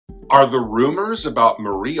Are the rumors about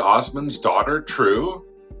Marie Osmond's daughter true?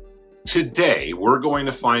 Today, we're going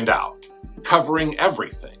to find out, covering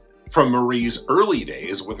everything from Marie's early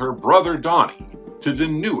days with her brother Donny to the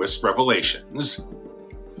newest revelations.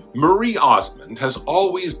 Marie Osmond has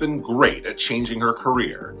always been great at changing her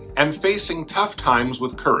career and facing tough times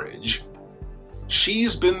with courage.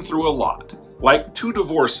 She's been through a lot, like 2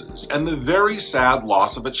 divorces and the very sad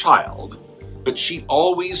loss of a child, but she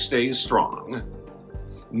always stays strong.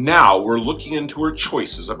 Now we're looking into her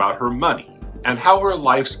choices about her money and how her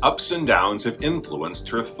life's ups and downs have influenced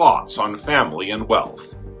her thoughts on family and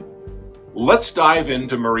wealth. Let's dive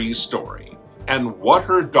into Marie's story and what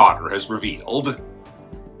her daughter has revealed.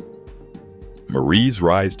 Marie's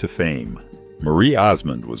rise to fame. Marie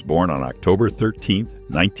Osmond was born on October 13,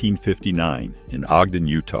 1959 in Ogden,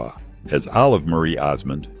 Utah, as Olive Marie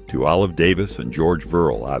Osmond to Olive Davis and George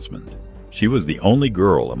Verrill Osmond. She was the only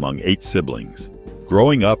girl among 8 siblings.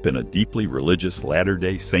 Growing up in a deeply religious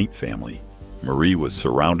Latter-day Saint family, Marie was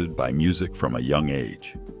surrounded by music from a young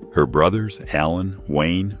age. Her brothers, Alan,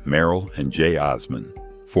 Wayne, Merrill, and Jay Osmond,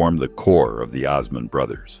 formed the core of the Osmond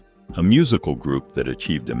Brothers, a musical group that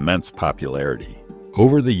achieved immense popularity.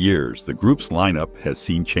 Over the years, the group's lineup has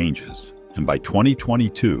seen changes, and by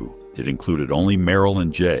 2022, it included only Merrill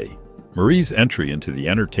and Jay. Marie's entry into the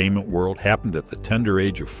entertainment world happened at the tender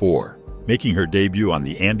age of 4, making her debut on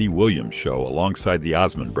The Andy Williams Show alongside the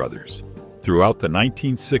Osmond Brothers. Throughout the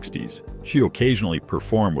 1960s, she occasionally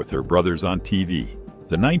performed with her brothers on TV.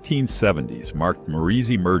 The 1970s marked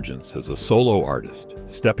Marie's emergence as a solo artist,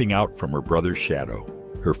 stepping out from her brother's shadow.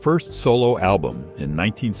 Her first solo album in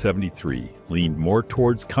 1973 leaned more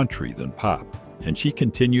towards country than pop, and she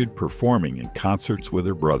continued performing in concerts with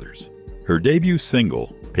her brothers. Her debut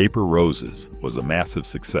single, Paper Roses, was a massive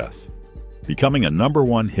success, becoming a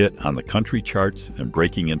 #1 hit on the country charts and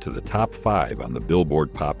breaking into the top 5 on the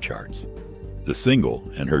Billboard pop charts. The single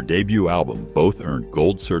and her debut album both earned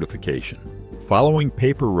gold certification. Following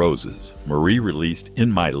Paper Roses, Marie released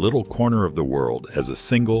In My Little Corner of the World as a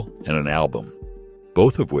single and an album,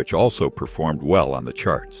 both of which also performed well on the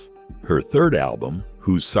charts. Her third album,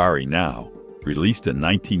 Who's Sorry Now, released in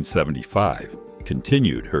 1975,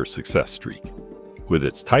 continued her success streak, with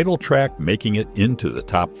its title track making it into the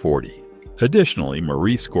top 40. Additionally,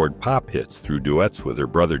 Marie scored pop hits through duets with her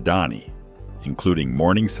brother Donny, including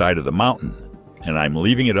Morning Side of the Mountain and I'm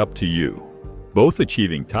Leaving It Up to You, both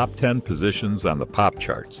achieving top 10 positions on the pop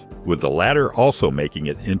charts, with the latter also making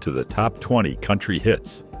it into the top 20 country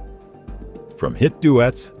hits. From hit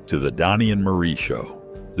duets to The Donny and Marie Show,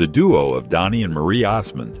 the duo of Donny and Marie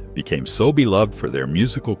Osmond became so beloved for their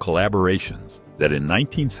musical collaborations that in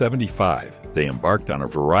 1975 they embarked on a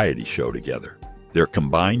variety show together. Their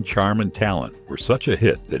combined charm and talent were such a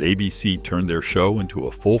hit that ABC turned their show into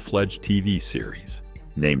a full-fledged TV series.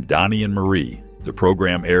 Named Donny and Marie, the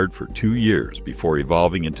program aired for 2 years before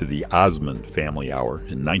evolving into the Osmond Family Hour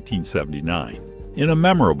in 1979. In a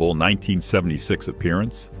memorable 1976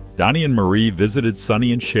 appearance, Donny and Marie visited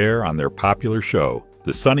Sonny and Cher on their popular show,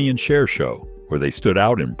 The Sonny and Cher Show, where they stood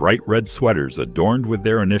out in bright red sweaters adorned with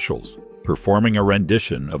their initials, performing a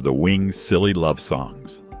rendition of the Wings' Silly Love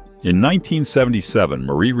Songs. In 1977,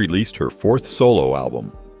 Marie released her 4th solo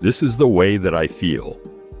album, This Is the Way That I Feel,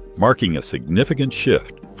 marking a significant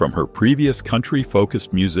shift from her previous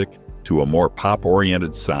country-focused music to a more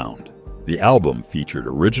pop-oriented sound. The album featured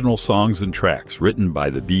original songs and tracks written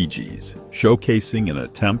by the Bee Gees, showcasing an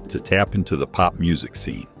attempt to tap into the pop music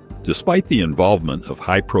scene. Despite the involvement of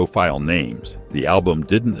high-profile names, the album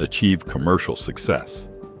didn't achieve commercial success.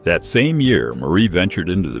 That same year, Marie ventured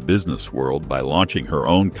into the business world by launching her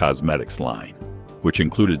own cosmetics line, which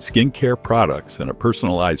included skincare products and a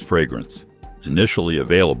personalized fragrance, initially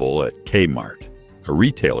available at Kmart, a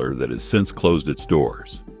retailer that has since closed its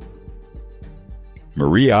doors.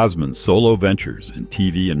 Marie Osmond's solo ventures in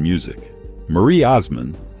TV and music. Marie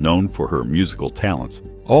Osmond, known for her musical talents,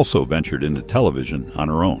 also ventured into television on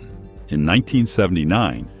her own. In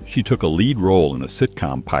 1979, she took a lead role in a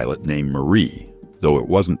sitcom pilot named Marie, though it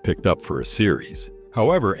wasn't picked up for a series.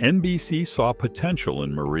 However, NBC saw potential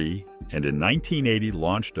in Marie and in 1980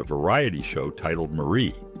 launched a variety show titled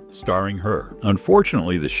Marie, starring her.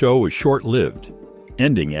 Unfortunately, the show was short-lived,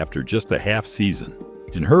 ending after just a half season.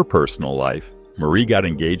 In her personal life, Marie got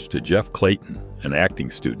engaged to Jeff Clayton, an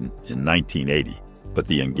acting student, in 1980, but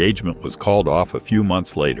the engagement was called off a few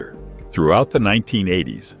months later. Throughout the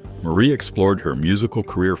 1980s, Marie explored her musical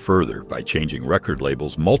career further by changing record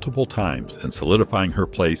labels multiple times and solidifying her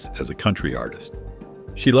place as a country artist.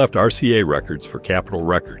 She left RCA Records for Capitol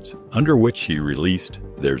Records, under which she released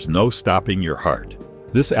There's No Stopping Your Heart,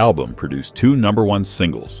 This album produced 2 #1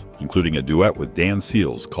 singles, including a duet with Dan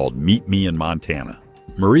Seals called Meet Me in Montana.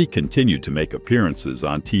 Marie continued to make appearances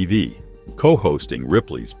on TV, co-hosting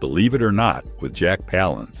Ripley's Believe It or Not with Jack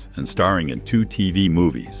Palance and starring in 2 TV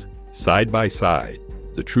movies, Side by Side,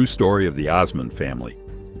 the true story of the Osmond family,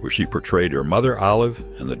 where she portrayed her mother Olive,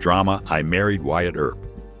 and the drama I Married Wyatt Earp.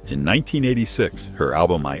 In 1986, her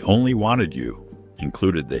album I Only Wanted You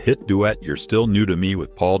included the hit duet You're Still New to Me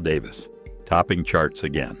with Paul Davis, topping charts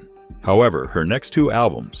again. However, her next 2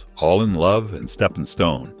 albums, All in Love and Steppin'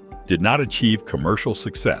 Stone, did not achieve commercial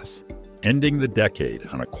success, ending the decade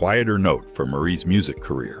on a quieter note for Marie's music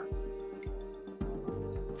career.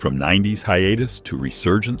 From 90s hiatus to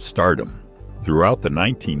resurgent stardom, throughout the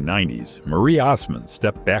 1990s, Marie Osmond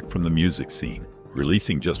stepped back from the music scene,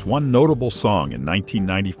 releasing just one notable song in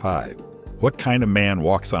 1995, What Kind of Man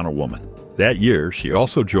Walks on a Woman. That year, she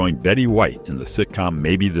also joined Betty White in the sitcom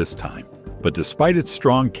Maybe This Time. But despite its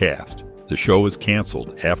strong cast, the show was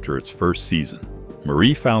canceled after its first season.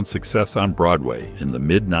 Marie found success on Broadway in the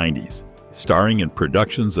mid-90s, starring in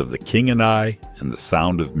productions of The King and I and The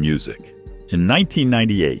Sound of Music. In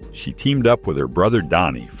 1998, she teamed up with her brother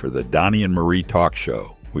Donny for the Donny and Marie talk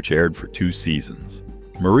show, which aired for 2 seasons.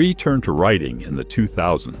 Marie turned to writing in the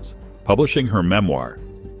 2000s, publishing her memoir,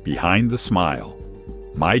 Behind the Smile,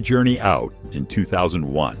 My Journey Out in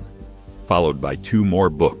 2001, followed by 2 more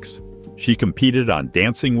books. She competed on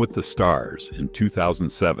Dancing with the Stars in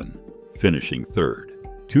 2007, finishing 3rd.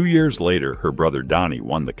 2 years later, her brother Donny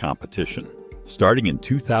won the competition. Starting in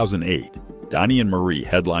 2008, Donny and Marie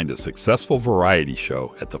headlined a successful variety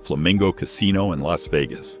show at the Flamingo Casino in Las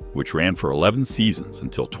Vegas, which ran for 11 seasons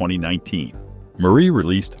until 2019. Marie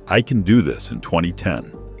released I Can Do This in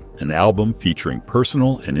 2010, an album featuring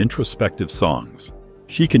personal and introspective songs.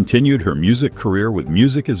 She continued her music career with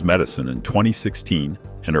Music is Medicine in 2016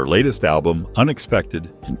 and her latest album,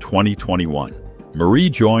 Unexpected, in 2021. Marie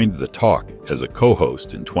joined The Talk as a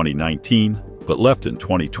co-host in 2019, but left in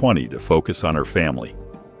 2020 to focus on her family.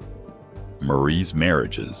 Marie's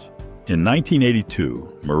marriages. In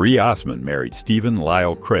 1982, Marie Osmond married Stephen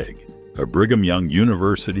Lyle Craig, a Brigham Young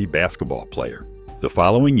University basketball player. The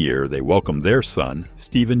following year, they welcomed their son,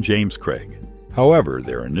 Stephen James Craig. However,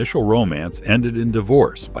 their initial romance ended in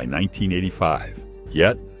divorce by 1985.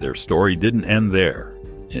 Yet, their story didn't end there.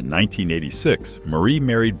 In 1986, Marie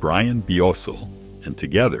married Brian Biosel, and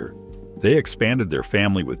together, they expanded their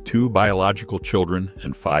family with 2 biological children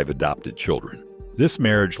and 5 adopted children. This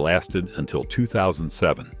marriage lasted until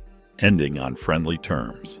 2007, ending on friendly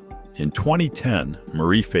terms. In 2010,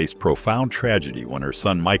 Marie faced profound tragedy when her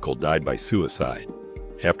son Michael died by suicide,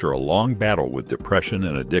 after a long battle with depression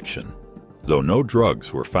and addiction, though no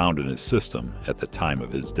drugs were found in his system at the time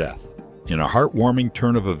of his death. In a heartwarming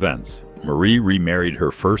turn of events, Marie remarried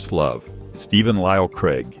her first love, Stephen Lyle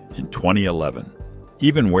Craig, in 2011,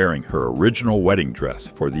 even wearing her original wedding dress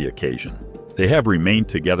for the occasion. They have remained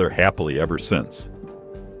together happily ever since.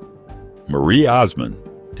 Marie Osmond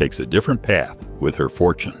takes a different path with her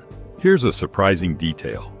fortune. Here's a surprising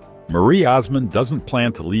detail. Marie Osmond doesn't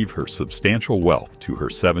plan to leave her substantial wealth to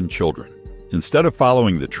her 7 children. Instead of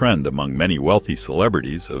following the trend among many wealthy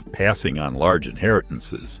celebrities of passing on large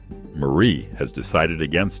inheritances, Marie has decided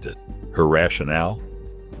against it. Her rationale?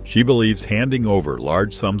 She believes handing over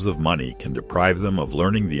large sums of money can deprive them of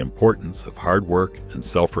learning the importance of hard work and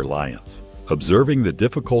self-reliance. Observing the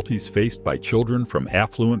difficulties faced by children from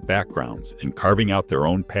affluent backgrounds in carving out their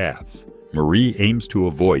own paths, Marie aims to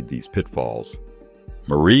avoid these pitfalls.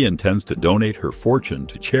 Marie intends to donate her fortune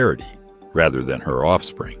to charity rather than her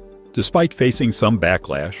offspring. Despite facing some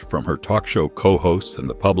backlash from her talk show co-hosts and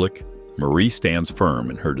the public, Marie stands firm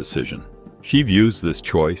in her decision. She views this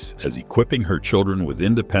choice as equipping her children with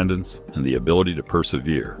independence and the ability to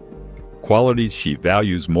persevere, qualities she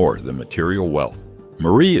values more than material wealth.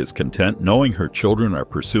 Marie is content knowing her children are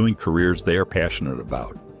pursuing careers they are passionate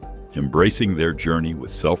about, embracing their journey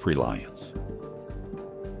with self-reliance.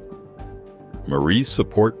 Marie's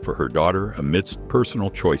support for her daughter amidst personal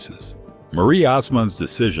choices. Marie Osmond's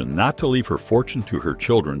decision not to leave her fortune to her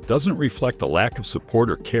children doesn't reflect a lack of support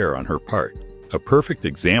or care on her part. A perfect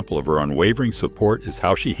example of her unwavering support is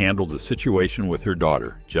how she handled the situation with her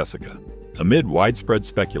daughter, Jessica. Amid widespread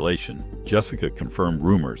speculation, Jessica confirmed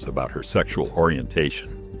rumors about her sexual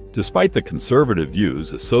orientation. Despite the conservative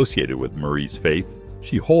views associated with Marie's faith,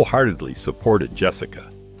 she wholeheartedly supported Jessica,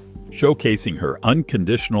 showcasing her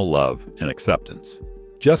unconditional love and acceptance.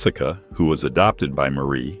 Jessica, who was adopted by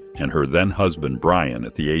Marie and her then-husband Brian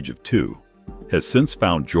at the age of 2, has since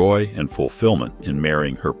found joy and fulfillment in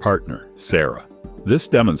marrying her partner, Sarah. This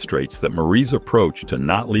demonstrates that Marie's approach to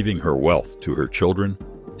not leaving her wealth to her children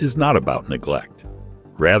is not about neglect.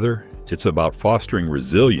 Rather, it's about fostering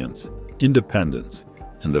resilience, independence,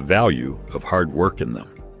 and the value of hard work in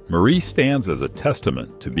them. Marie stands as a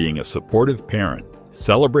testament to being a supportive parent,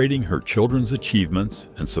 celebrating her children's achievements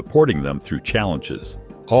and supporting them through challenges,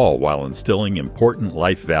 all while instilling important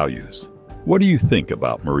life values. What do you think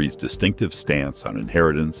about Marie's distinctive stance on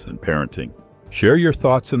inheritance and parenting? Share your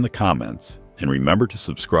thoughts in the comments, and remember to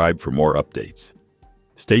subscribe for more updates.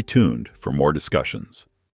 Stay tuned for more discussions.